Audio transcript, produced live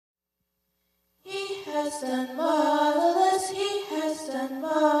has done marvelous, he has done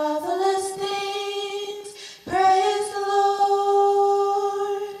marvelous things. Praise the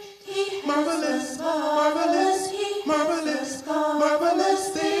Lord. He has marvelous, done marvelous, he marvelous, marvelous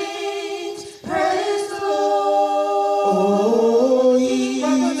things. Praise the Lord. Oh, he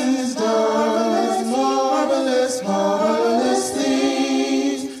has done marvelous, marvelous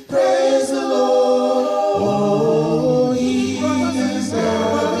things. Praise the Lord. Oh, he has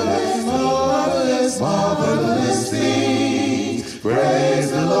done marvelous, marvelous things.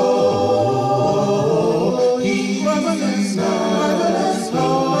 Praise the Lord. He has done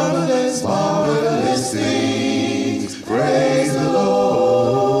marvelous, marvelous things. Praise the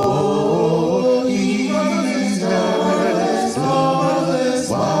Lord. He has done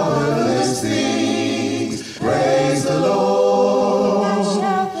marvelous things. Praise the Lord.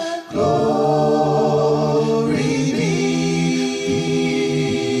 Glory be.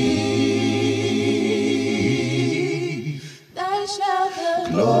 Thy shall the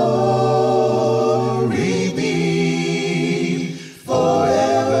Glory be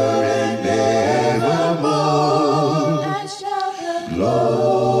forever and evermore. Thy shall the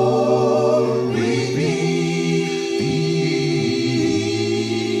Glory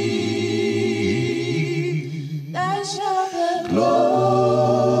be. Thy shall the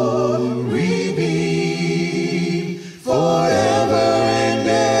Glory be forever and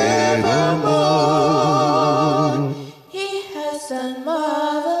evermore. He has done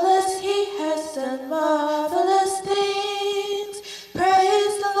marvelous, he has done marvelous things.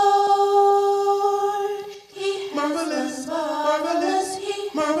 Praise the Lord. He has Marvelous, done marvelous, he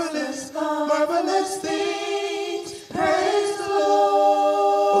marvelous, has done marvelous things. Praise the Lord.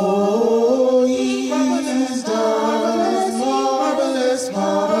 Oh, he has done marvelous,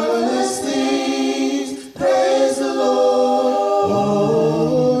 marvelous things. Praise the Lord.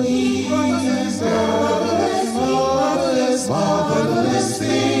 Oh, he has done marvelous, marvelous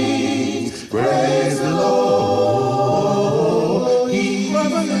things. Praise the Lord. He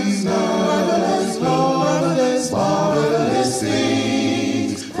has done marvelous, marvelous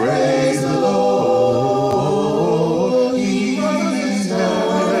things. Praise the Lord. He has done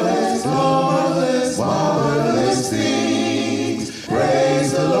marvelous, marvelous things.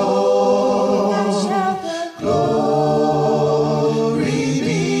 Praise the Lord. Glory be.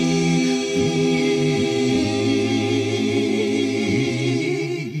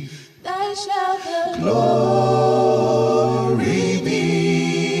 Thy shall the Glory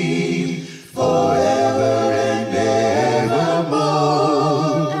be forever and evermore.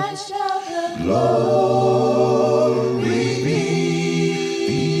 Thy shall the Glory be.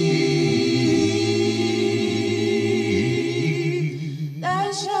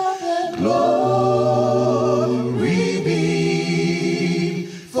 Thy shall the Glory be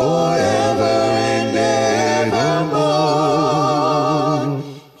forever and evermore.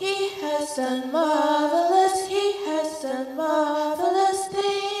 He has done marvelous, he has done marvelous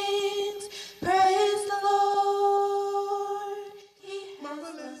things. Praise the Lord. He has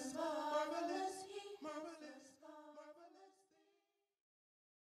marvelous, marvelous, he marvelous, marvelous.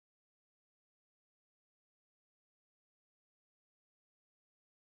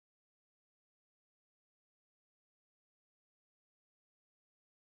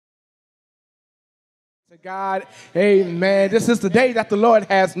 To God, amen. This is the day that the Lord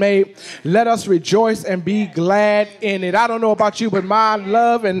has made. Let us rejoice and be glad in it. I don't know about you, but my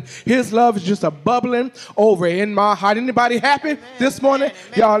love and his love is just a bubbling over in my heart. Anybody happy this morning?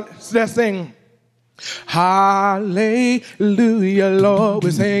 Y'all, let's sing. Hallelujah, Lord,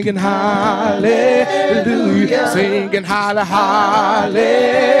 we're singing hallelujah, singing hallelujah.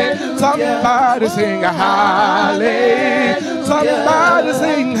 Somebody sing hallelujah, somebody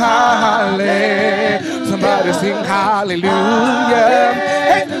sing hallelujah, somebody sing hallelujah,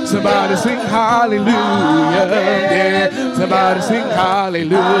 hey, somebody sing hallelujah, yeah, somebody sing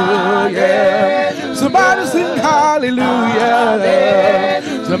hallelujah, somebody sing hallelujah.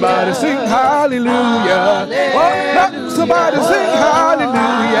 Somebody sing hallelujah. Oh, no, somebody sing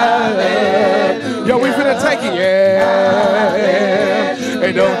hallelujah. Yo, we finna take it, yeah.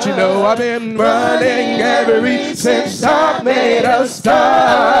 And don't you know I've been running ever since I made a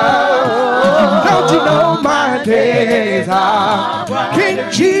start. Don't you know my days are King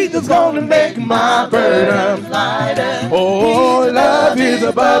Jesus gonna make my burden lighter. Oh, love is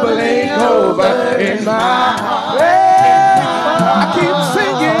a bubbling over in my heart. I keep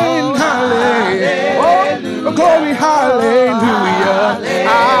singing hallelujah, oh, glory hallelujah.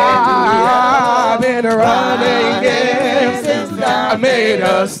 I've been running since I made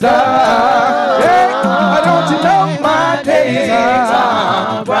a start. Hey, don't you know my days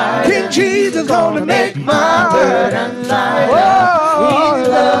are bright? King Jesus Jesus gonna make my burden lighter. Oh, His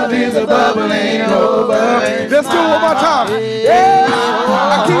love is a bubbling over. Let's do it one more time. Yeah,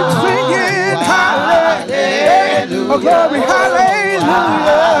 I keep singing hallelujah. Oh, glory,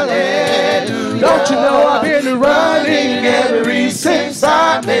 hallelujah. Don't you know I've been running ever since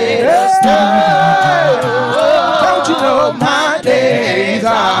I made a start? Don't you know my days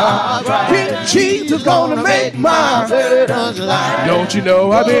are bright? Jesus gonna make my burdens light. Don't you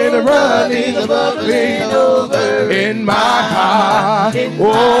know I've been running over in my heart?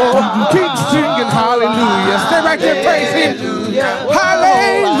 Oh, keep singing hallelujah. Stay right there, praise Him.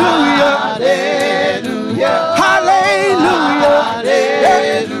 Hallelujah. Hallelujah.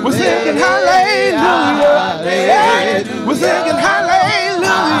 Yeah. We're singing hallelujah. Yeah. We're singing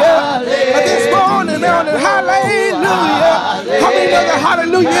hallelujah. This morning on it, hallelujah. How many know that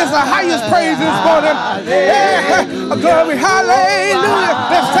hallelujah is the highest praise this morning? Yeah. Glory, hallelujah.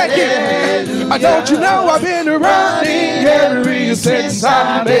 Let's take it. Don't you know I've been running ever since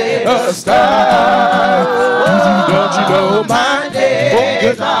I made a start? Don't you know my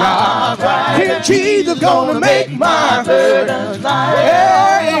days are bright? Jesus gonna make my burdens light.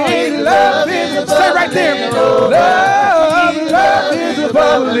 Yeah, love is, stay right there. Love is a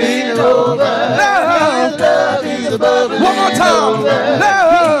bubbling over. Love is a bubbling. One more time.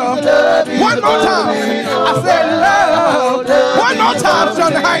 Love. One more time. I said love. One more time,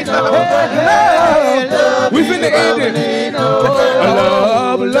 Sunday Heights. Love. We finna end it.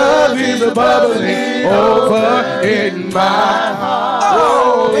 Love is a bubbling over in my heart.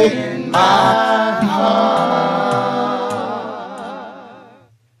 Oh, in my heart.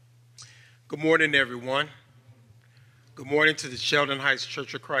 Good morning, everyone. Good morning to the Sheldon Heights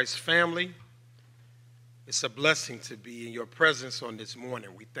Church of Christ family. It's a blessing to be in your presence on this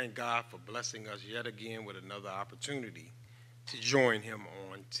morning. We thank God for blessing us yet again with another opportunity to join Him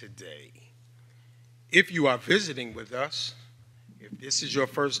on today. If you are visiting with us, if this is your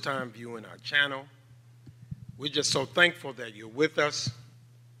first time viewing our channel, we're just so thankful that you're with us.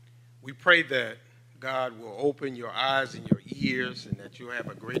 We pray that God will open your eyes and your ears and that you'll have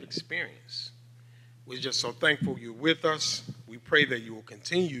a great experience. We're just so thankful you're with us. We pray that you will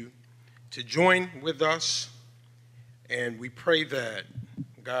continue to join with us, and we pray that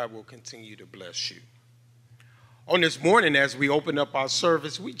God will continue to bless you. On this morning, as we open up our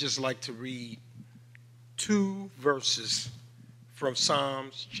service, we just like to read 2 verses from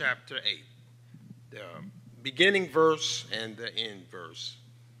Psalms chapter 8, the beginning verse and the end verse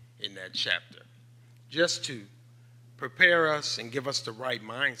in that chapter, just to prepare us and give us the right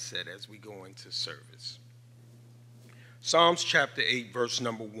mindset as we go into service. Psalms chapter 8, verse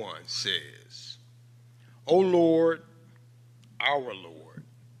number 1 says, O Lord, our Lord,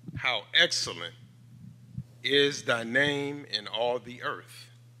 how excellent is thy name in all the earth,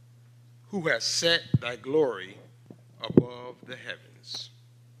 who has set thy glory above the heavens.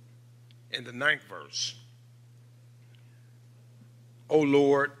 In the 9th verse, O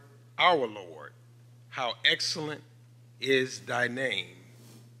Lord, our Lord, how excellent is thy name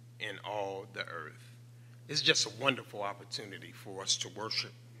in all the earth. It's just a wonderful opportunity for us to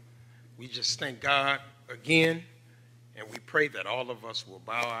worship. We just thank God again, and we pray that all of us will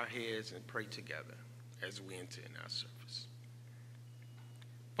bow our heads and pray together as we enter in our service.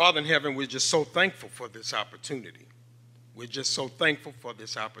 Father in heaven, we're just so thankful for this opportunity. We're just so thankful for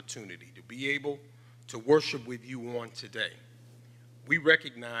this opportunity to be able to worship with you on today. We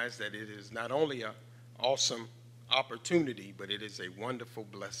recognize that it is not only an awesome opportunity, but it is a wonderful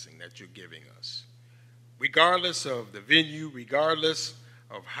blessing that you're giving us. Regardless of the venue, regardless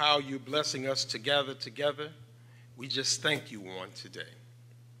of how you're blessing us to gather together, we just thank you on today.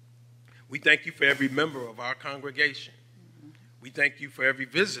 We thank you for every member of our congregation. We thank you for every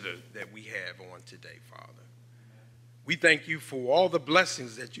visitor that we have on today, Father. We thank you for all the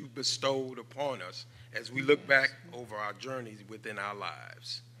blessings that you bestowed upon us as we look back over our journeys within our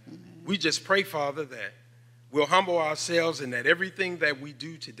lives. We just pray, Father, that we'll humble ourselves and that everything that we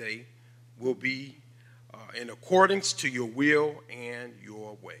do today will be in accordance to your will and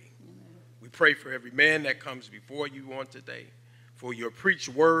your way. We pray for every man that comes before you on today, for your preached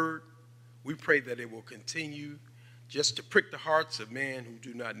word. We pray that it will continue just to prick the hearts of men who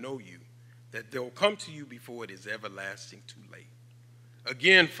do not know you, that they'll come to you before it is everlasting too late.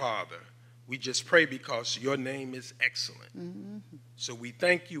 Again, Father, we just pray because your name is excellent. So we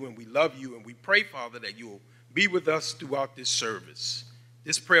thank you and we love you, and we pray, Father, that you'll be with us throughout this service.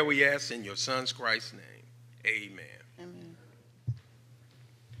 This prayer we ask in your Son's Christ's name. Amen. Amen.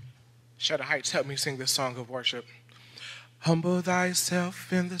 Sheldon Heights, help me sing this song of worship. Humble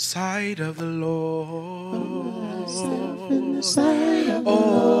thyself in the sight of the Lord. Humble thyself in the sight of the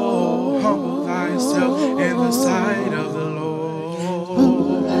Oh, humble the sight of the Lord,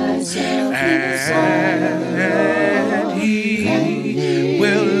 and He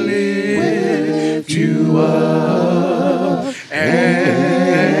will lift you up,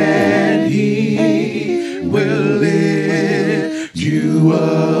 and He will lift you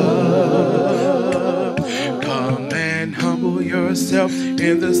up. Come and humble yourself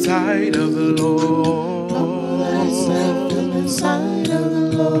in the sight of the Lord.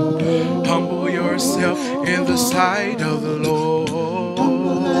 Humble yourself in the sight of the Lord,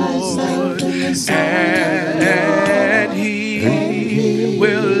 and He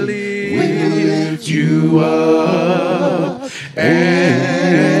will lift you up,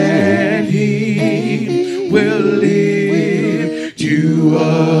 and He will lift you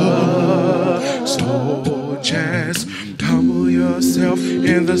up. So just humble yourself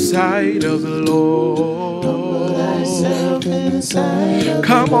in the sight of the Lord.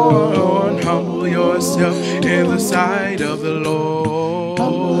 Come on, humble yourself in the sight of the Lord,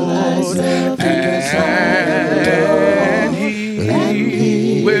 and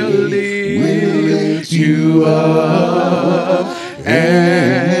He will lift you up,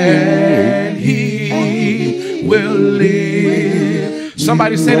 and He will lift.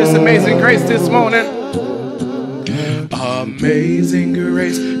 Somebody say this Amazing Grace this morning. Amazing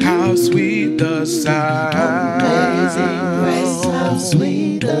grace, how sweet the sound.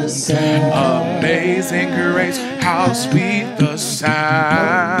 Amazing grace, how sweet the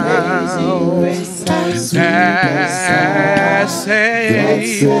sound. That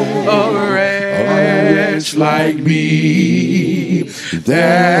saved a wretch like me.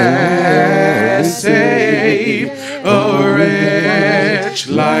 That saved a wretch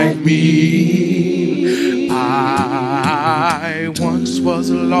like me. I once was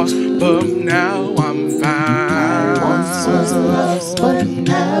lost, but now I'm found. Once was lost, but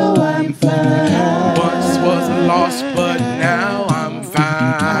now I'm found. Once was lost, but now I'm found.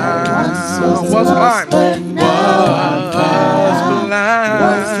 Was blind, but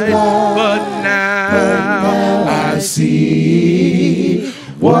now I see.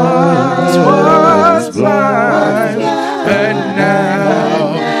 Once was blind, but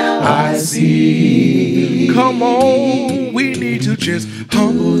now I see. Come on, we need to just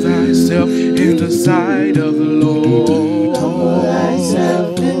humble thyself in the sight of the Lord. Humble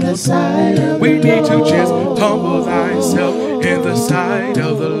thyself in the sight of the Lord. We need to just humble thyself in the sight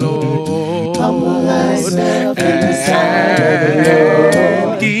of the Lord. Humble thyself in the sight of the Lord.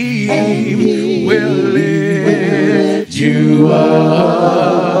 And He will lift you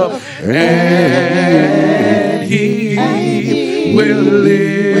up, and He will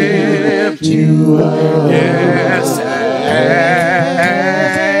lift you up. Yes,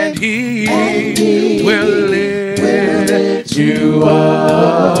 and He will lift you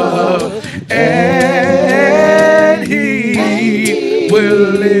up, and He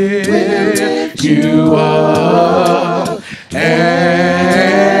will lift you up,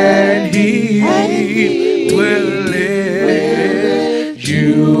 and He will lift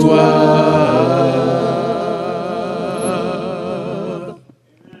you up.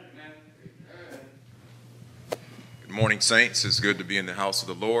 Good morning, saints. It's good to be in the house of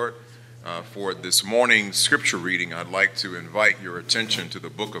the Lord. For this morning's scripture reading, I'd like to invite your attention to the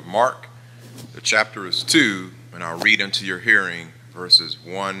book of Mark. The chapter is 2, and I'll read into your hearing verses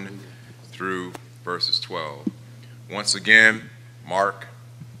 1 through verses 12. Once again, Mark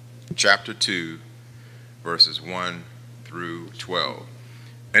chapter 2, verses 1 through 12.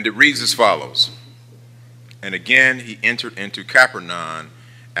 And it reads as follows. And again he entered into Capernaum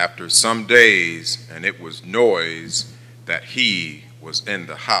after some days, and it was noise that he was in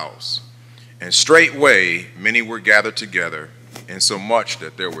the house. And straightway many were gathered together, insomuch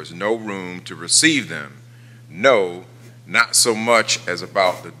that there was no room to receive them, no, not so much as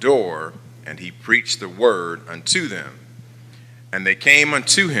about the door, and he preached the word unto them. And they came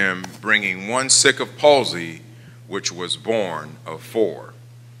unto him, bringing one sick of palsy, which was born of 4.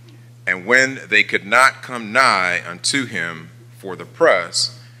 And when they could not come nigh unto him for the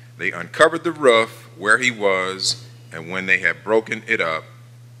press, they uncovered the roof where he was, and when they had broken it up,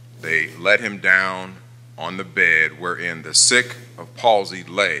 they let him down on the bed wherein the sick of palsy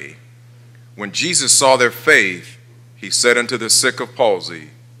lay. When Jesus saw their faith, he said unto the sick of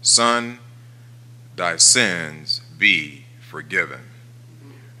palsy, Son, thy sins be forgiven.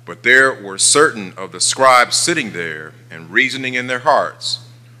 But there were certain of the scribes sitting there and reasoning in their hearts,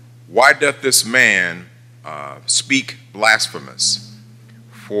 Why doth this man speak blasphemous?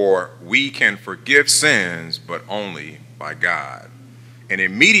 For we can forgive sins, but only by God. And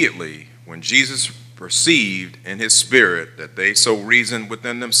immediately, when Jesus perceived in his spirit that they so reasoned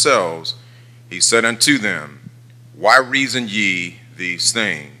within themselves, He said unto them, Why reason ye these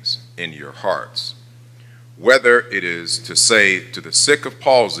things in your hearts? Whether it is to say to the sick of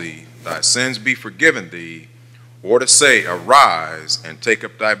palsy, Thy sins be forgiven thee, or to say, Arise, and take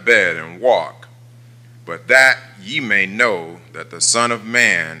up thy bed, and walk. But that ye may know that the Son of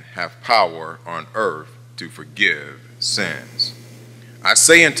Man hath power on earth to forgive sins. I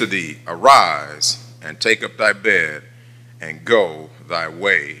say unto thee, Arise, and take up thy bed, and go thy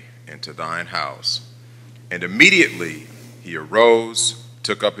way into thine house. And immediately he arose,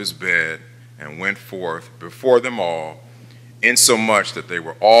 took up his bed, and went forth before them all, insomuch that they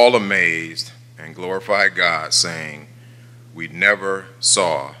were all amazed and glorified God, saying, We never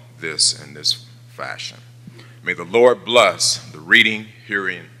saw this in this fashion. May the Lord bless the reading,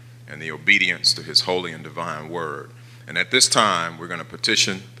 hearing, and the obedience to his holy and divine word. And at this time, we're going to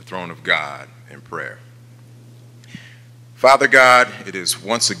petition the throne of God in prayer. Father God, it is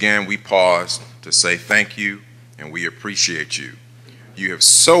once again we pause to say thank you and we appreciate you. You have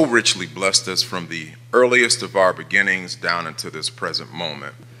so richly blessed us from the earliest of our beginnings down into this present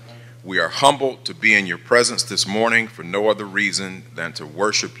moment. We are humbled to be in your presence this morning for no other reason than to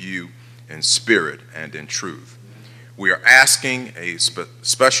worship you in spirit and in truth. We are asking a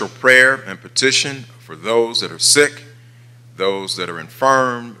special prayer and petition for those that are sick, those that are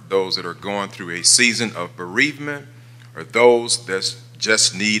infirm, those that are going through a season of bereavement, or those that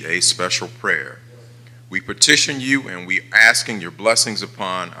just need a special prayer. We petition you and we asking your blessings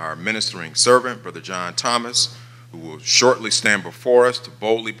upon our ministering servant, Brother John Thomas, who will shortly stand before us to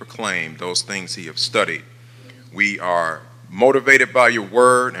boldly proclaim those things he has studied. We are motivated by your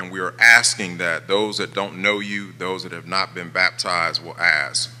word, and we are asking that those that don't know you, those that have not been baptized, will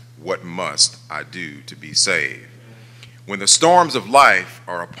ask, What must I do to be saved? When the storms of life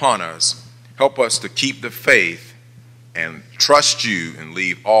are upon us, help us to keep the faith and trust you and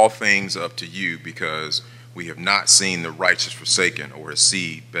leave all things up to you, because we have not seen the righteous forsaken or his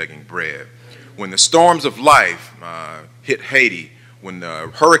seed begging bread. When the storms of life hit Haiti, when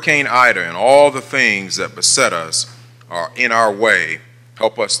the Hurricane Ida and all the things that beset us are in our way,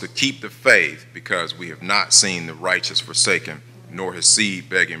 help us to keep the faith, because we have not seen the righteous forsaken nor his seed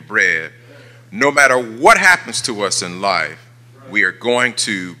begging bread. No matter what happens to us in life, we are going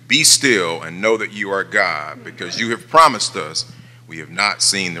to be still and know that you are God, because you have promised us we have not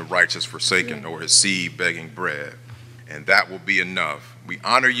seen the righteous forsaken or his seed begging bread. And that will be enough. We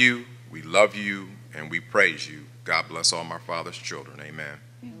honor you, we love you, and we praise you. God bless all my Father's children. Amen.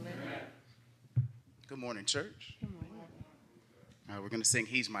 Amen. Good morning, church. Good morning. We're going to sing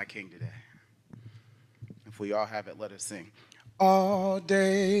He's My King today. If we all have it, let us sing. All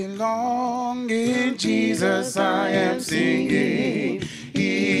day long in Jesus I am singing.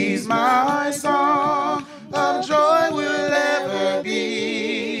 He's my song of joy will ever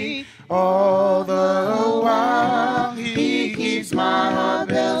be. All the while he keeps my heart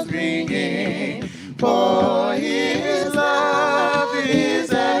bells ringing. For his love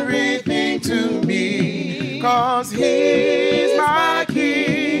is everything to me. 'Cause he's my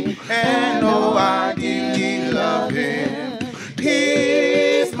king, and oh, I dearly love him.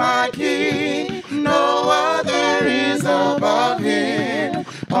 He's my king, no other is above him.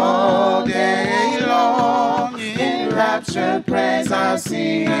 All day long in raptured praise I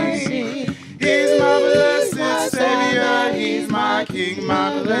sing. He's my blessed Savior, he's my king,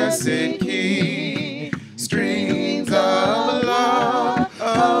 my blessed king. Streams of love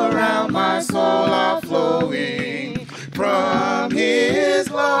around my soul are flowing. From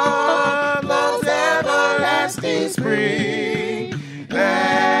his love, love's everlasting spring.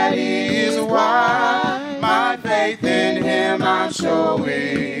 That is why my faith in him I'm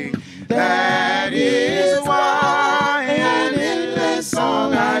showing. That is why an endless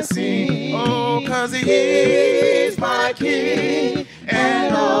song I sing. Oh, 'cause he's my king,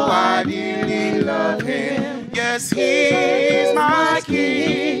 and oh, I dearly love him. Yes, he's my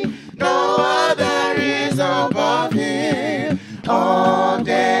king, no other is above him. All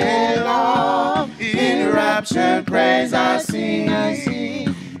day long in raptured praise I sing.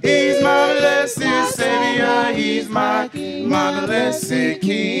 He's my blessed Savior, he's my blessed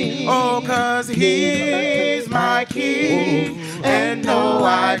King. Oh, 'cause he's my King, and oh,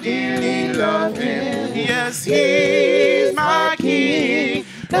 I dearly love him. Yes, he's my King,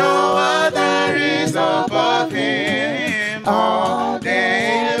 no other is above him. All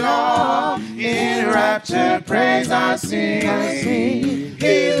day long in raptured praise I sing.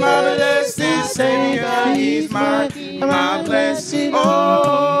 He's my blessed Savior, he's my blessed.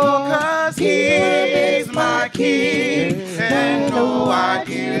 Oh, 'cause he's my King, and oh, I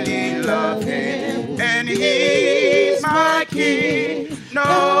dearly love him. And he's my King, no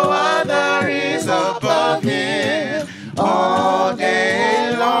other is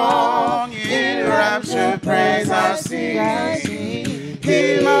I sing.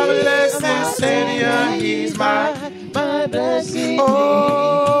 He's my blessed Savior, He's my blessed King.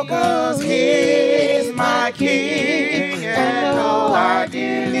 Oh, 'cause He's my King, and oh, I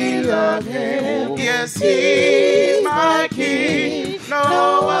dearly love Him. Yes, He's my King,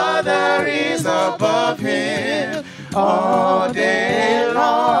 no other is above Him. All day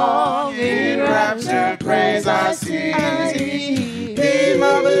long, in rapture praise I sing. He's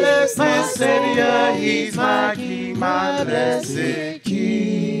my blessed Savior, He's my King, my blessed King.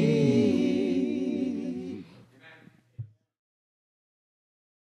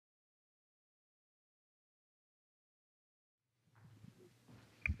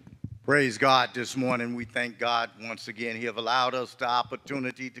 Praise God this morning. We thank God once again. He have allowed us the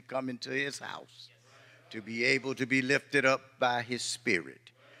opportunity to come into His house, to be able to be lifted up by His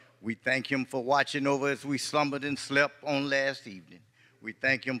Spirit. We thank Him for watching over as we slumbered and slept on last evening. We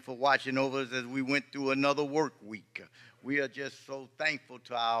thank Him for watching over us as we went through another work week. We are just so thankful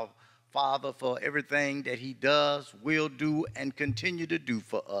to our Father for everything that He does, will do, and continue to do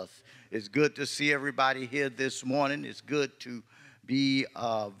for us. It's good to see everybody here this morning. It's good to be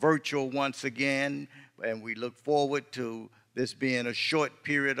virtual once again, and we look forward to this being a short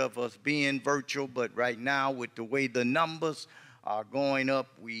period of us being virtual, but right now with the way the numbers are going up,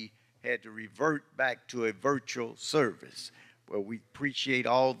 we had to revert back to a virtual service. Well, we appreciate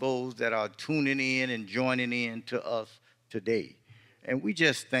all those that are tuning in and joining in to us today. And we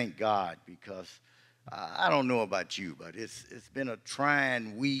just thank God because I don't know about you, but it's been a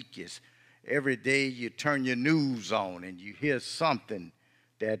trying week. It's every day you turn your news on and you hear something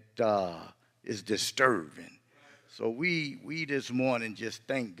that is disturbing. So we this morning just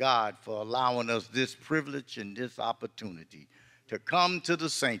thank God for allowing us this privilege and this opportunity to come to the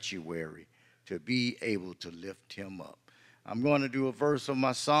sanctuary to be able to lift Him up. I'm going to do a verse of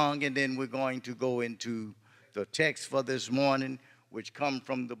my song, and then we're going to go into the text for this morning, which come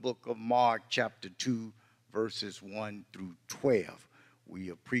from the book of Mark, chapter 2, verses 1 through 12. We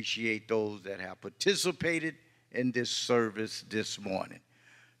appreciate those that have participated in this service this morning.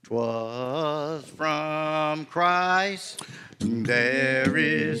 'Twas from Christ, there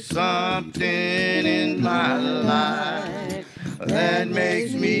is something in my life that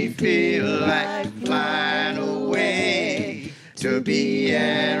makes me feel like flying away, to be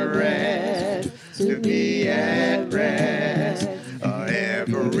at rest, to be at rest.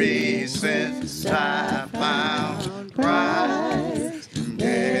 Ever since I found Christ,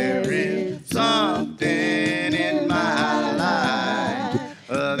 there is something in my life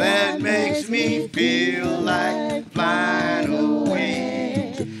that makes me feel like flying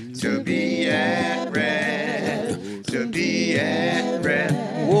away, to be at rest, to be at rest.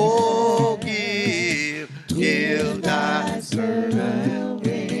 Oh, give thy servant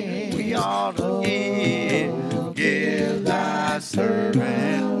wings. We ought to give thy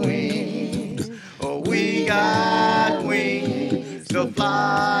servant wings. Oh, we got wings to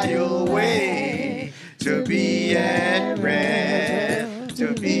fly away, to be at rest,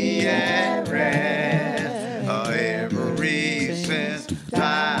 to be at rest. Ever since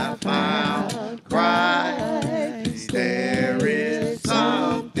I found Christ, there is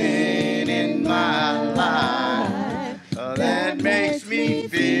something in my life that makes me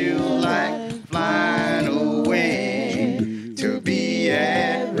feel like flying away, to be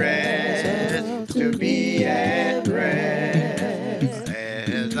at rest, to be at rest.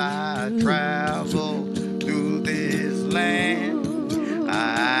 As I travel through this land,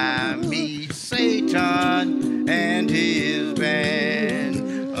 I meet Satan and his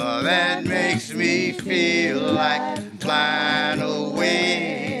band. That makes me feel like flying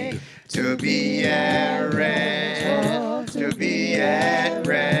away, to be at rest, to be at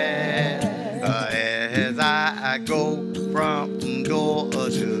rest. As I go from door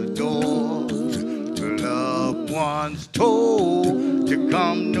to door, loved ones told to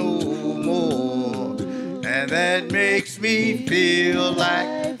come no more, and that makes me feel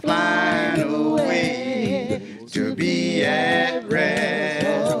like flying away, to be at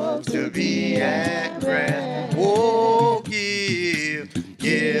rest, to be at rest. Oh, give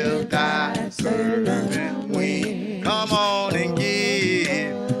thy servant wings. Come on and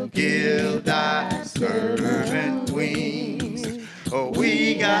give thy servant wings. Oh,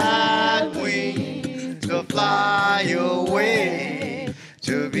 we got wings to fly away,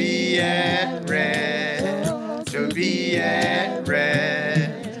 to be at rest, to be at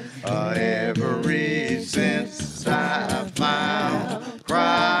rest. Ever since I found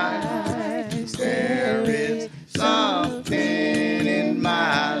Christ, there is something in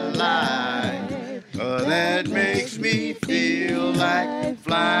my life that makes me feel like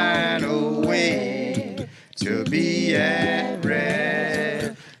flying away, to be at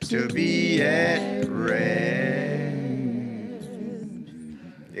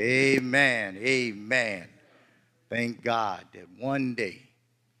Amen. Amen. Thank God that one day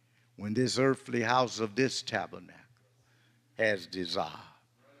when this earthly house of this tabernacle has dissolved,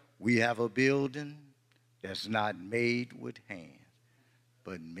 we have a building that's not made with hands,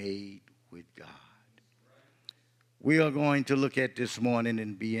 but made with God. We are going to look at this morning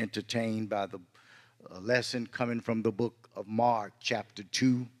and be entertained by the lesson coming from the book of Mark, chapter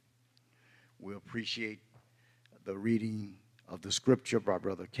 2. We appreciate the reading of the scripture by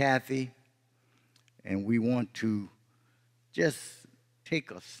Brother Kathy, and we want to just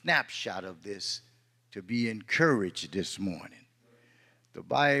take a snapshot of this to be encouraged this morning. The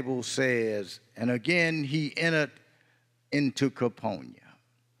Bible says, and again he entered into Capernaum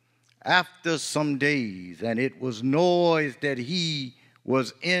after some days, and it was noised that he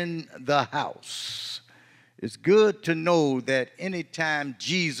was in the house. It's good to know that anytime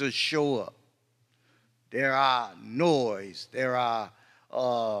Jesus show up, there are noise, there are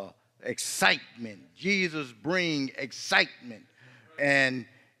excitement. Jesus bring excitement. And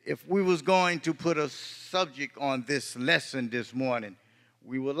if we was going to put a subject on this lesson this morning,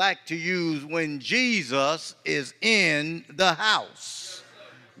 we would like to use when Jesus is in the house.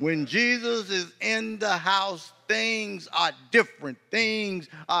 When Jesus is in the house, things are different. Things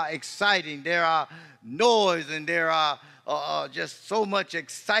are exciting. There are noise and there are just so much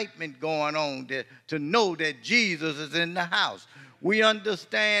excitement going on to know that Jesus is in the house. We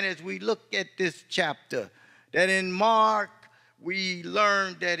understand as we look at this chapter that in Mark, we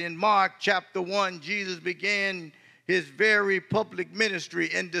learned that in Mark chapter 1, Jesus began his very public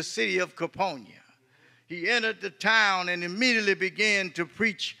ministry in the city of Capernaum. He entered the town and immediately began to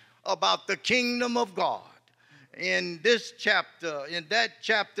preach about the kingdom of God. In this chapter, in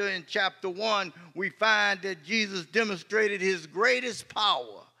chapter 1, we find that Jesus demonstrated his greatest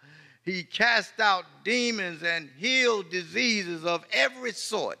power. He cast out demons and healed diseases of every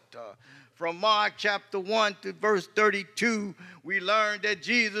sort. From Mark chapter 1 to verse 32, we learn that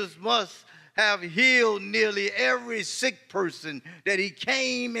Jesus must have healed nearly every sick person that he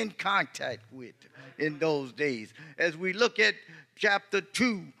came in contact with in those days. As we look at chapter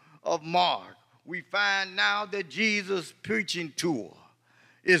 2 of Mark, we find now that Jesus' preaching tour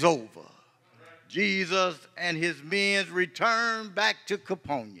is over. Jesus and his men returned back to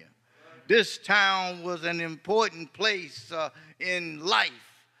Capernaum. This town was an important place in life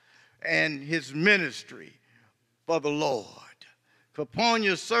and his ministry for the Lord.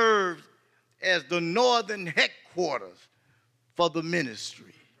 Capernaum served as the northern headquarters for the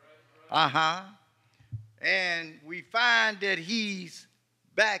ministry. And we find that he's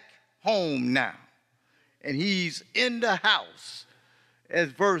back home now. And he's in the house, as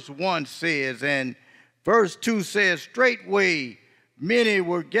verse 1 says. And verse 2 says, straightway many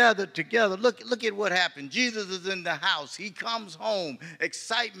were gathered together. Look at what happened. Jesus is in the house. He comes home.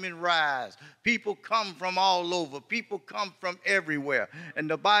 Excitement rise. People come from all over. People come from everywhere. And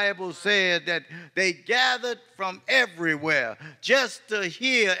the Bible says that they gathered from everywhere just to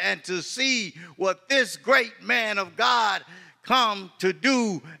hear and to see what this great man of God come to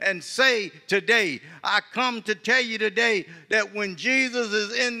do and say today. I come to tell you today that when Jesus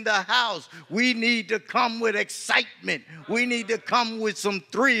is in the house, we need to come with excitement. We need to come with some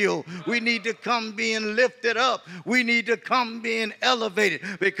thrill. We need to come being lifted up. We need to come being elevated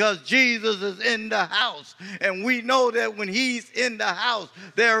because Jesus is in the house. And we know that when he's in the house,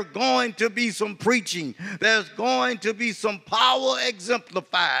 there's going to be some preaching. There's going to be some power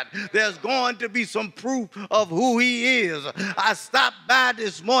exemplified. There's going to be some proof of who he is. I stopped by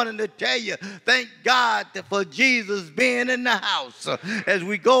this morning to tell you, thank God for Jesus being in the house. As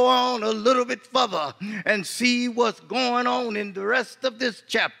we go on a little bit further and see what's going on in the rest of this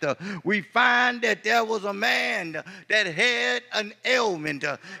chapter, we find that there was a man that had an ailment.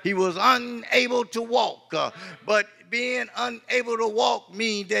 He was unable to walk, but being unable to walk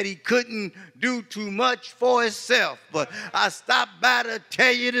means that he couldn't do too much for himself. But I stopped by to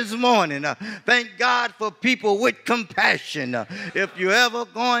tell you this morning, thank God for people with compassion. If you're ever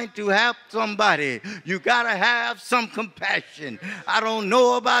going to help somebody, you got to have some compassion. I don't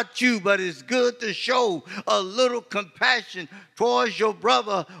know about you, but it's good to show a little compassion towards your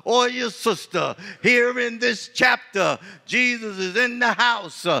brother or your sister. Here in this chapter, Jesus is in the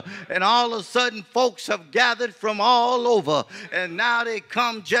house, and all of a sudden folks have gathered from all over, and now they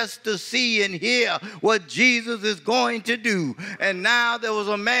come just to see and hear what Jesus is going to do. And now there was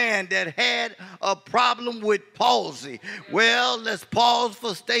a man that had a problem with palsy. Well, let's pause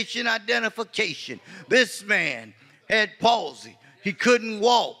for station identification. This man had palsy. He couldn't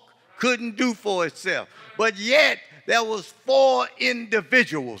walk, couldn't do for himself, but yet there was 4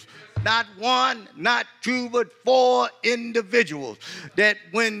 individuals not one, not two, but 4 individuals that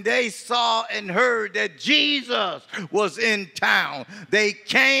when they saw and heard that Jesus was in town, they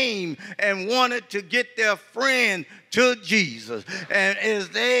came and wanted to get their friend to Jesus. And as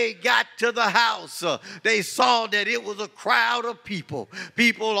they got to the house, they saw that it was a crowd of people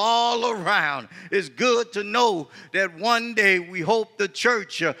all around. It's good to know that one day we hope the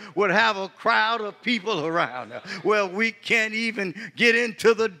church would have a crowd of people around where we can't even get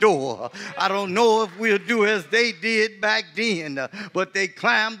into the door. I don't know if we'll do as they did back then, but they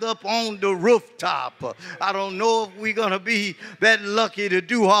climbed up on the rooftop. I don't know if we're going to be that lucky to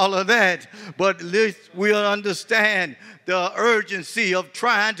do all of that, but at least we'll understand the urgency of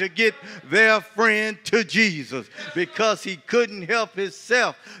trying to get their friend to Jesus because he couldn't help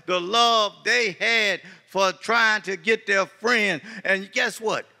himself. The love they had for trying to get their friend. And guess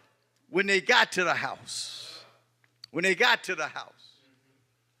what? When they got to the house,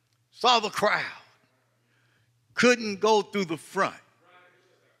 saw the crowd, couldn't go through the front.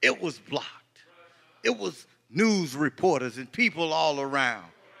 It was blocked. It was news reporters and people all around.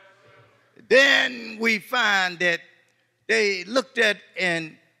 Then we find that they looked at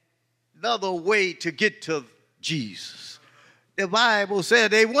another way to get to Jesus. The Bible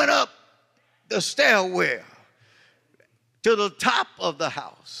said they went up the stairwell to the top of the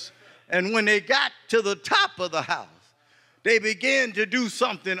house. And when they got to the top of the house, they began to do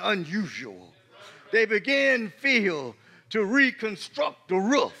something unusual. They began, to reconstruct the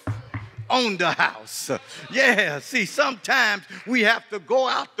roof on the house. Yeah, see, sometimes we have to go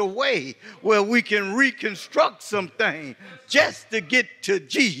out the way where we can reconstruct something just to get to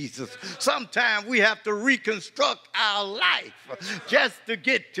Jesus. Sometimes we have to reconstruct our life just to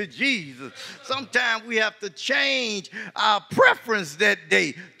get to Jesus. Sometimes we have to change our preference that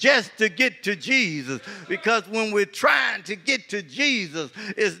day just to get to Jesus. Because when we're trying to get to Jesus,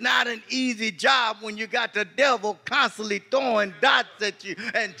 it's not an easy job when you got the devil constantly throwing dots at you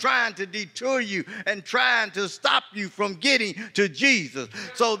and trying to detour you and trying to stop you from getting to Jesus.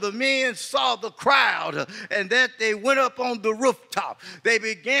 So the men saw the crowd and that they went up on the rooftop. They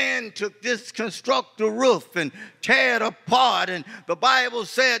began to disconstruct the roof and tear it apart. And the Bible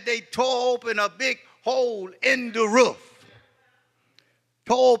said they tore open a big hole in the roof.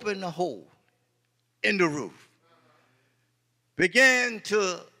 Tore open the hole in the roof. Began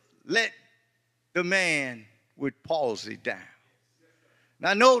to let the man with palsy down.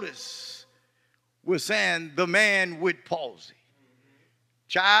 Now notice, we're saying the man with palsy.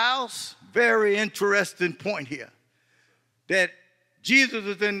 Charles, very interesting point here, that Jesus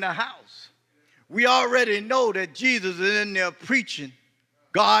is in the house. We already know that Jesus is in there preaching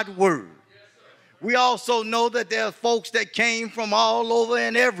God's word. We also know that there are folks that came from all over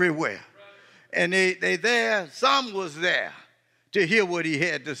and everywhere. And they there, some was there to hear what he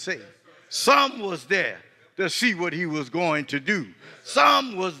had to say. Some was there to see what he was going to do.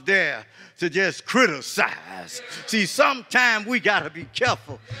 Some was there to just criticize. See, sometimes we got to be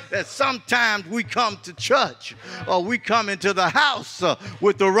careful that sometimes we come to church or we come into the house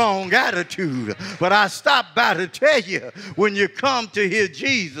with the wrong attitude. But I stopped by to tell you, when you come to hear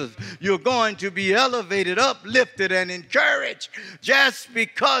Jesus, you're going to be elevated, uplifted, and encouraged just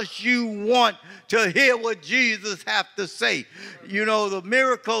because you want to hear what Jesus has to say. You know, the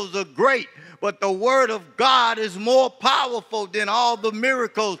miracles are great, but the word of God is more powerful than all the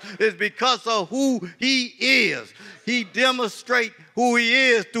miracles. It's because of who he is. He demonstrates who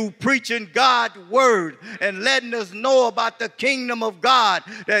he is through preaching God's word and letting us know about the kingdom of God,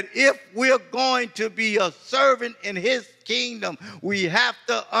 that if we're going to be a servant in his kingdom, we have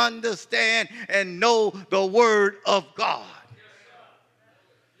to understand and know the word of God.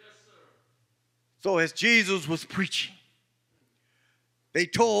 So as Jesus was preaching, they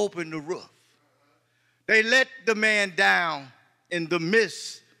tore open the roof. They let the man down in the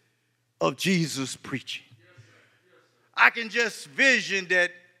midst of Jesus preaching. I can just vision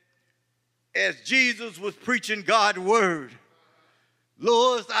that as Jesus was preaching God's word,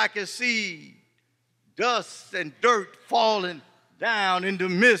 Lord, I can see dust and dirt falling down in the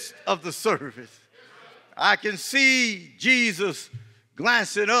midst of the service. I can see Jesus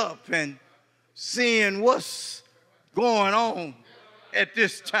glancing up and seeing what's going on at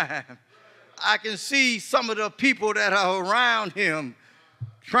this time. I can see some of the people that are around him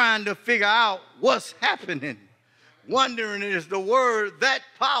trying to figure out what's happening, wondering, is the word that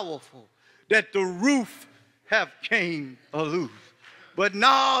powerful that the roof have came loose? But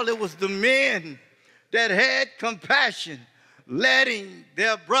no, it was the men that had compassion, letting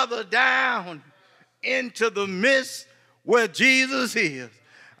their brother down into the midst where Jesus is.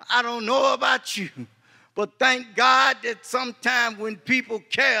 I don't know about you, But thank God that sometimes when people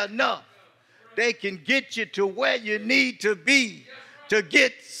care enough, they can get you to where you need to be to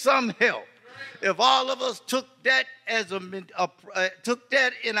get some help. If all of us took that as took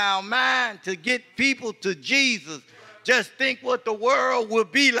that in our mind to get people to Jesus, just think what the world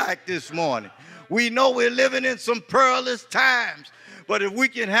would be like this morning. We know we're living in some perilous times, but if we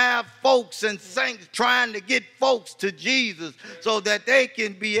can have folks and saints trying to get folks to Jesus so that they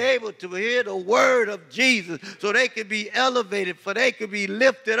can be able to hear the word of Jesus, so they can be elevated, for they can be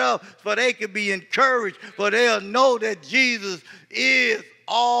lifted up, for they can be encouraged, for they'll know that Jesus is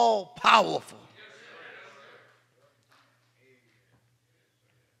all powerful.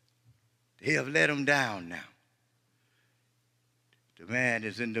 They have let him down now. The man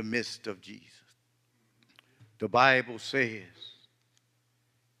is in the midst of Jesus. The Bible says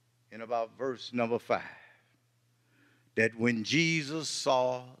in about verse number 5 that when Jesus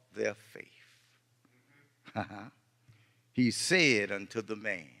saw their faith, he said unto the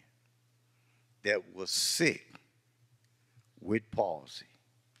man that was sick with palsy,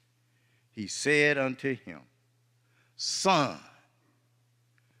 he said unto him, Son,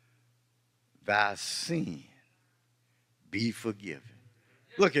 thy sin be forgiven.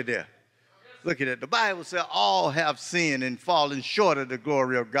 Look at that. Look at that. The Bible says all have sinned and fallen short of the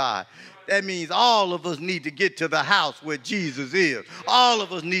glory of God. That means all of us need to get to the house where Jesus is. All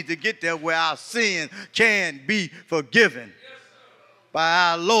of us need to get there where our sins can be forgiven by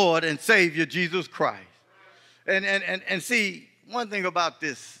our Lord and Savior Jesus Christ. And see, one thing about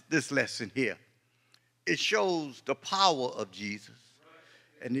this lesson here, it shows the power of Jesus.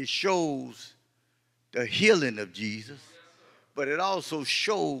 And it shows the healing of Jesus, but it also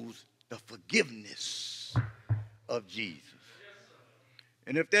shows the forgiveness of Jesus.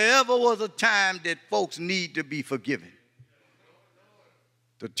 And if there ever was a time that folks need to be forgiven,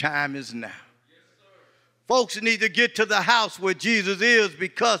 the time is now. Folks need to get to the house where Jesus is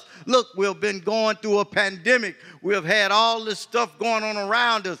because, look, we've been going through a pandemic. We've had all this stuff going on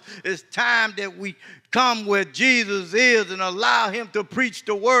around us. It's time that we come where Jesus is and allow him to preach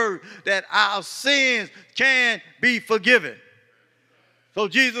the word that our sins can be forgiven. So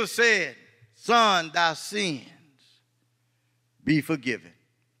Jesus said, Son, thy sins be forgiven.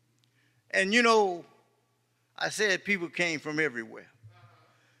 And you know, I said people came from everywhere.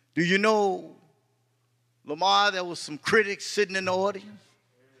 Do you know, Lamar, there was some critics sitting in the audience?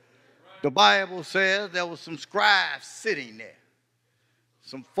 The Bible says there was some scribes sitting there.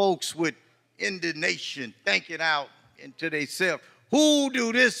 Some folks with indignation thinking out into themselves, who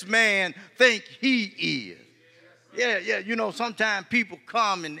do this man think he is? Yeah, you know, sometimes people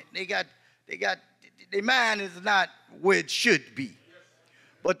come and their mind is not where it should be.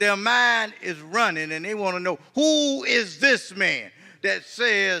 But their mind is running and they want to know, who is this man that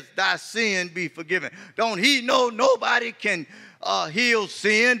says thy sin be forgiven? Don't he know nobody can heal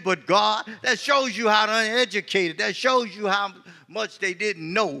sin but God? That shows you how uneducated, that shows you how much they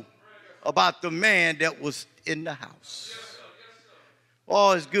didn't know about the man that was in the house.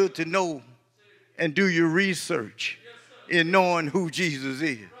 Oh, it's good to know and do your research in knowing who Jesus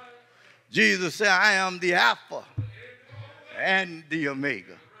is. Jesus said, I am the Alpha and the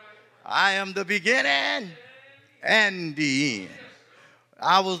Omega. I am the beginning and the end.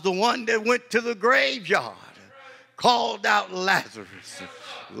 I was the one that went to the graveyard, called out Lazarus.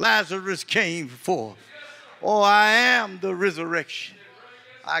 Lazarus came forth. Oh, I am the resurrection.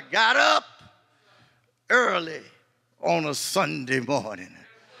 I got up early on a Sunday morning.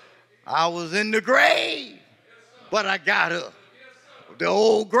 I was in the grave, but I got up. The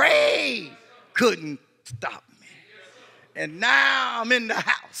old grave couldn't stop me. And now I'm in the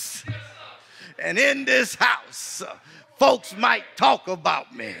house. And in this house, folks might talk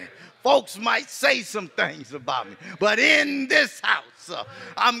about me. Folks might say some things about me. But in this house,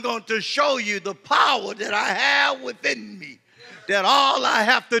 I'm going to show you the power that I have within me. That all I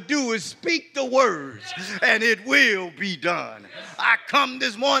have to do is speak the words and it will be done. I come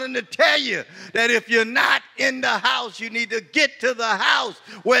this morning to tell you that if you're not in the house, you need to get to the house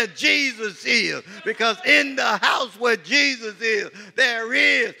where Jesus is. Because in the house where Jesus is, there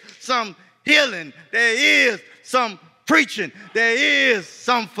is some healing. There is some preaching. There is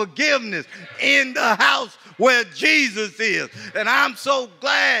some forgiveness in the house where Jesus is. And I'm so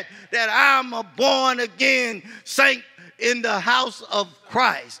glad that I'm a born again saint in the house of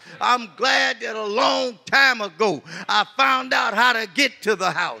Christ. I'm glad that a long time ago I found out how to get to the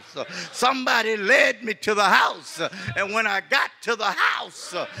house. Somebody led me to the house, and when I got to the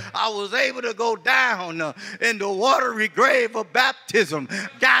house, I was able to go down in the watery grave of baptism,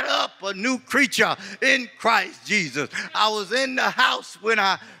 got up a new creature in Christ Jesus. I was in the house when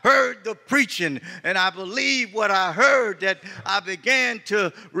I heard the preaching, and I believe what I heard, that I began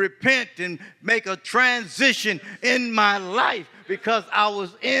to repent and make a transition in my life because I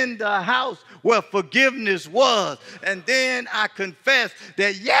was in the house where forgiveness was. And then I confessed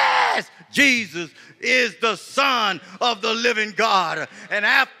that, yes, Jesus is the Son of the living God. And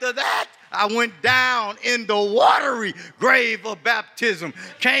after that, I went down in the watery grave of baptism,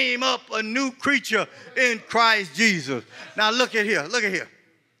 came up a new creature in Christ Jesus. Now look at here, look at here.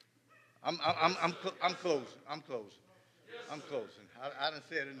 I'm closing. I done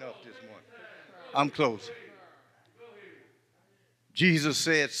said enough this morning. I'm closing. Jesus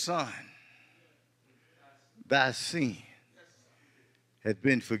said, son, thy sin has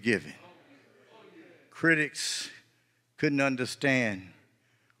been forgiven. Critics couldn't understand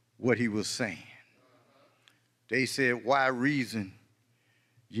what he was saying. They said, why reason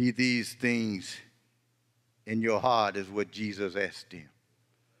ye these things in your heart, is what Jesus asked him.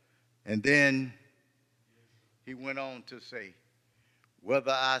 And then he went on to say,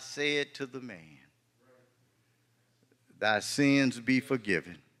 whether I said to the man, thy sins be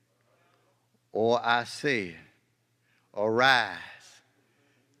forgiven, or I said, arise,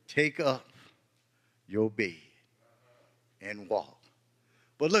 take up your bed and walk.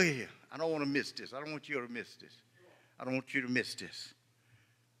 But look here, I don't want to miss this. I don't want you to miss this. I don't want you to miss this.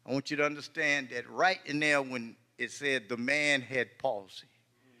 I want you to understand that right in there when it said the man had palsy,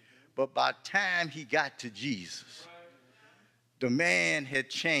 but by the time he got to Jesus, the man had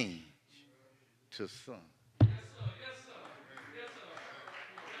changed to son.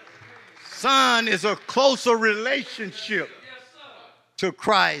 Son is a closer relationship to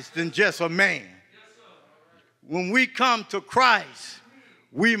Christ than just a man. When we come to Christ,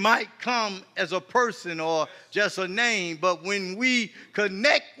 we might come as a person or just a name, but when we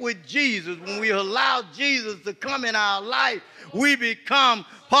connect with Jesus, when we allow Jesus to come in our life, we become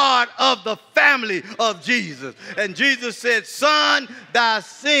part of the family of Jesus. And Jesus said, son, thy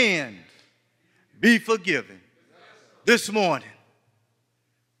sins be forgiven. This morning,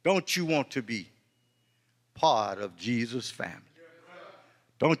 don't you want to be part of Jesus' family?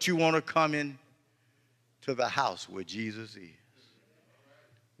 Don't you want to come in to the house where Jesus is?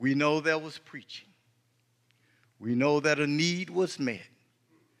 We know there was preaching. We know that a need was met.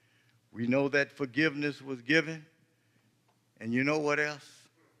 We know that forgiveness was given. And you know what else?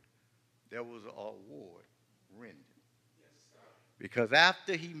 There was an award rendered. Because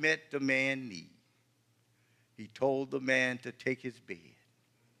after he met the man's need, he told the man to take his bed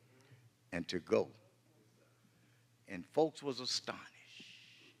and to go. And folks was astonished.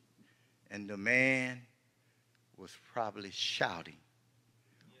 And the man was probably shouting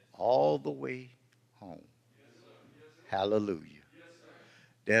all the way home. Hallelujah.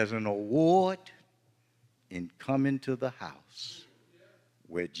 There's an award in coming to the house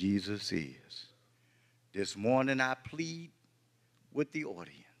where Jesus is. This morning I plead with the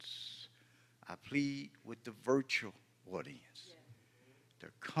audience. I plead with the virtual audience to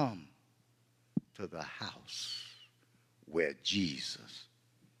come to the house where Jesus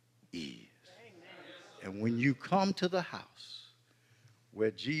is. And when you come to the house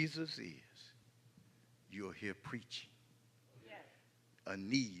where Jesus is, you'll hear preaching. A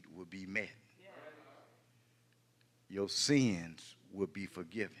need will be met. Your sins will be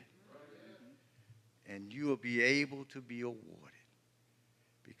forgiven. And you will be able to be awarded.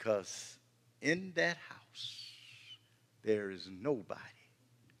 Because in that house, there is nobody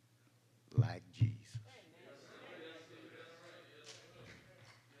like Jesus.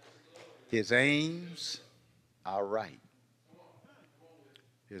 His aims are right.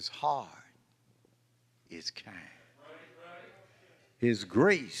 His heart is kind. His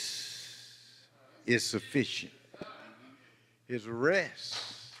grace is sufficient. His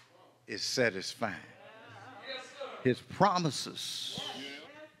rest is satisfying. His promises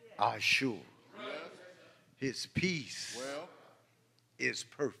are sure. His peace is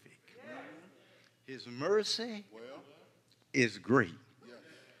perfect. His mercy is great.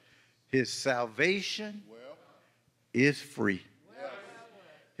 His salvation is free.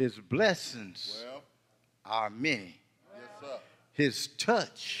 His blessings are many. His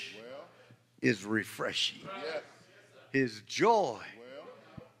touch is refreshing. His joy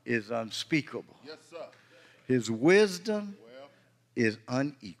is unspeakable. His wisdom is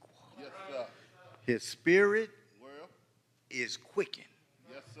unequal. His spirit is quickened.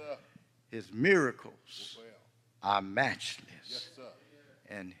 His miracles are matchless.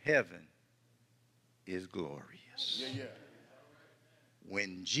 And heaven is glorious.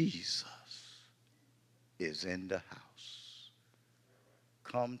 When Jesus is in the house.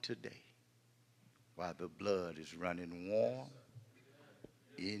 come today while the blood is running warm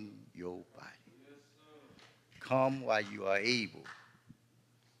in your body. Come while you are able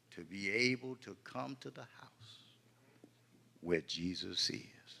to come to the house where Jesus is.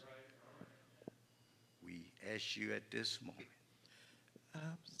 We ask you at this moment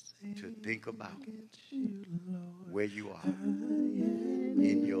to think about where you are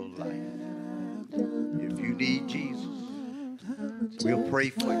in your life. If you need Jesus, we'll pray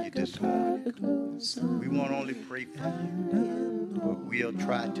for you this morning. We won't only pray for you, but we'll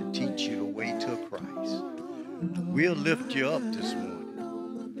try to teach you the way to Christ. We'll lift you up this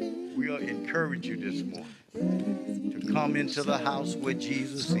morning. We'll encourage you this morning to come into the house where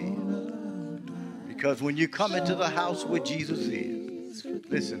Jesus is. Because when you come into the house where Jesus is,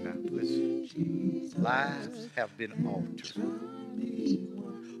 listen now, listen. Lives have been altered.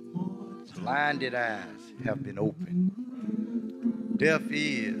 Blinded eyes have been opened. Deaf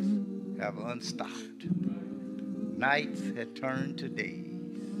ears have unstopped. Nights have turned to days.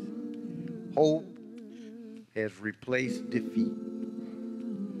 Hope has replaced defeat.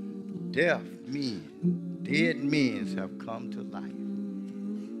 Deaf men, dead men have come to life.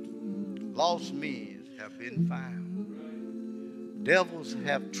 Lost men have been found. Devils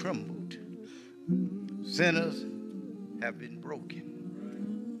have trembled. Sinners have been broken.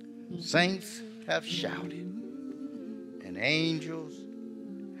 Saints have shouted. And angels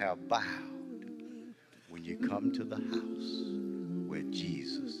have bowed when you come to the house where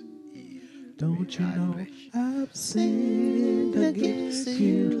Jesus is. Don't you know I've sinned against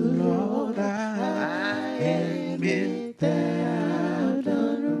you, Lord? I admit that I've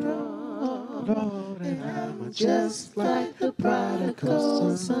done wrong, Lord, and I'm just like the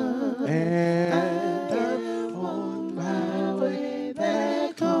prodigal son, and I'm on my way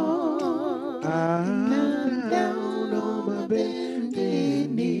back home. I'm down on my bended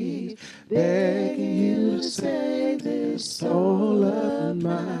knees, begging you to save this soul of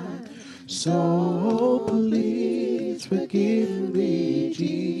mine. So please forgive me,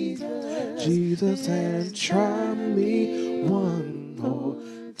 Jesus, and try me one more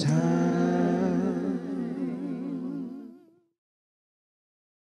time.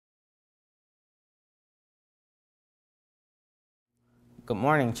 Good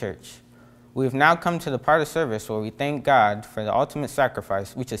morning, church. We have now come to the part of service where we thank God for the ultimate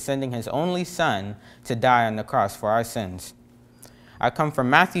sacrifice, which is sending his only Son to die on the cross for our sins. I come from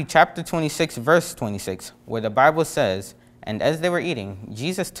Matthew chapter 26, verse 26, where the Bible says, "And as they were eating,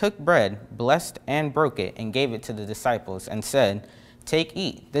 Jesus took bread, blessed and broke it, and gave it to the disciples, and said, 'Take,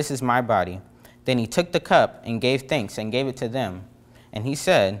 eat, this is my body.' Then he took the cup and gave thanks and gave it to them. And he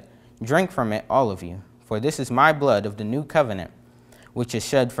said, 'Drink from it, all of you, for this is my blood of the new covenant, which is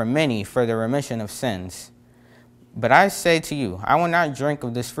shed for many for the remission of sins. But I say to you, I will not drink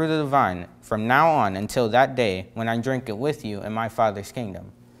of this fruit of the vine from now on until that day when I drink it with you in my Father's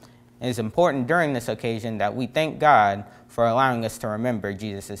kingdom.'" It is important during this occasion that we thank God for allowing us to remember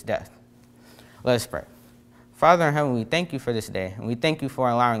Jesus' death. Let us pray. Father in heaven, we thank you for this day, and we thank you for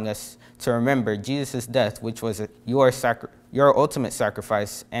allowing us to remember Jesus' death, which was your ultimate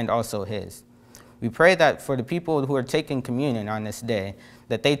sacrifice and also his. We pray that for the people who are taking communion on this day,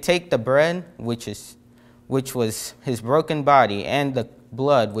 that they take the bread, which was his broken body, and the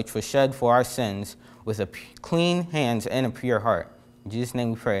blood which was shed for our sins, with clean hands and a pure heart. In Jesus' name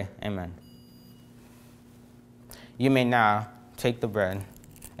we pray, amen. You may now take the bread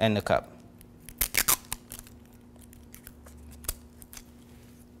and the cup.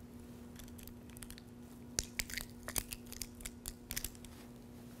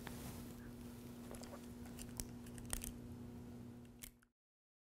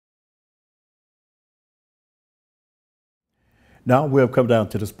 Now we have come down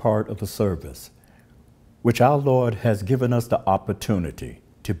to this part of the service, which our Lord has given us the opportunity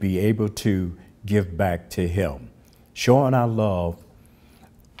to be able to give back to him, showing our love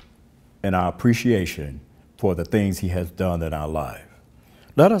and our appreciation for the things he has done in our life.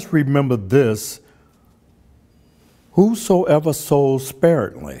 Let us remember this: whosoever sows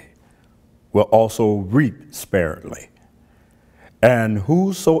sparingly will also reap sparingly, and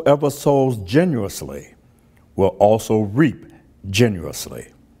whosoever sows generously will also reap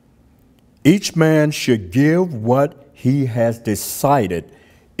generously. Each man should give what he has decided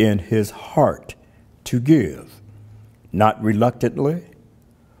in his heart to give, not reluctantly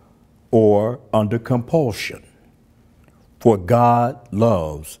or under compulsion. For God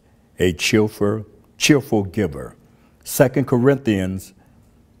loves a cheerful giver. 2 Corinthians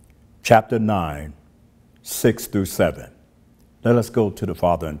chapter 9, 6 through 7. Let us go to the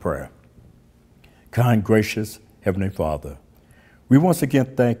Father in prayer. Kind, gracious Heavenly Father, We once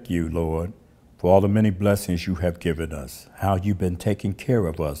again thank you, Lord, for all the many blessings you have given us, how you've been taking care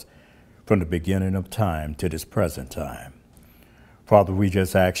of us from the beginning of time to this present time. Father, we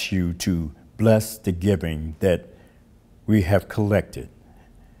just ask you to bless the giving that we have collected,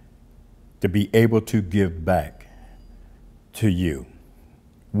 to be able to give back to you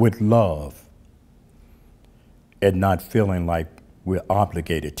with love and not feeling like we're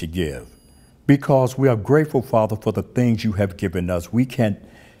obligated to give. Because we are grateful, Father, for the things you have given us. We can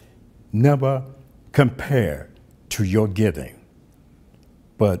never compare to your giving.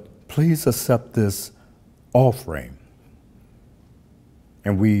 But please accept this offering.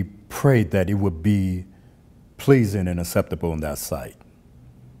 And we pray that it would be pleasing and acceptable in thy sight.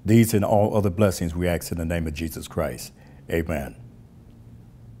 These and all other blessings we ask in the name of Jesus Christ. Amen.